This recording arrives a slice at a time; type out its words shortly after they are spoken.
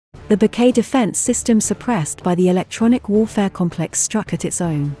the BUK defense system suppressed by the electronic warfare complex struck at its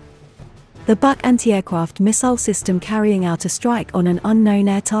own. The BUK anti-aircraft missile system carrying out a strike on an unknown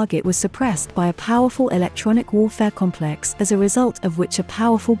air target was suppressed by a powerful electronic warfare complex, as a result of which a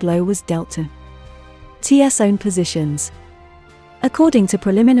powerful blow was dealt to TS own positions. According to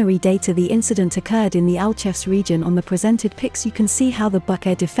preliminary data, the incident occurred in the Alchevsk region. On the presented pics you can see how the BUK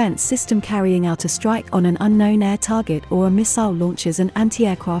air defense system carrying out a strike on an unknown air target or a missile launches an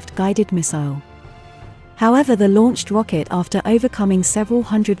anti-aircraft guided missile. However, the launched rocket, after overcoming several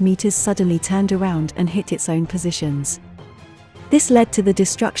hundred meters, suddenly turned around and hit its own positions. This led to the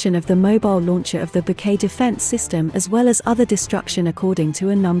destruction of the mobile launcher of the BUK defense system, as well as other destruction according to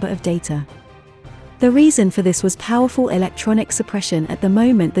a number of data. The reason for this was powerful electronic suppression. At the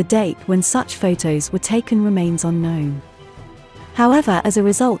moment, the date when such photos were taken remains unknown. However, as a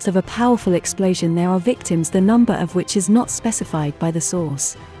result of a powerful explosion, there are victims, the number of which is not specified by the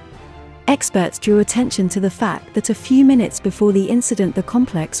source. Experts drew attention to the fact that a few minutes before the incident the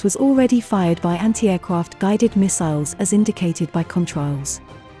complex was already fired by anti-aircraft guided missiles, as indicated by contrails.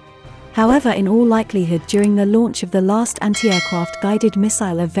 However, in all likelihood, during the launch of the last anti-aircraft guided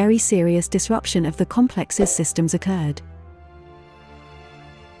missile a very serious disruption of the complex's systems occurred.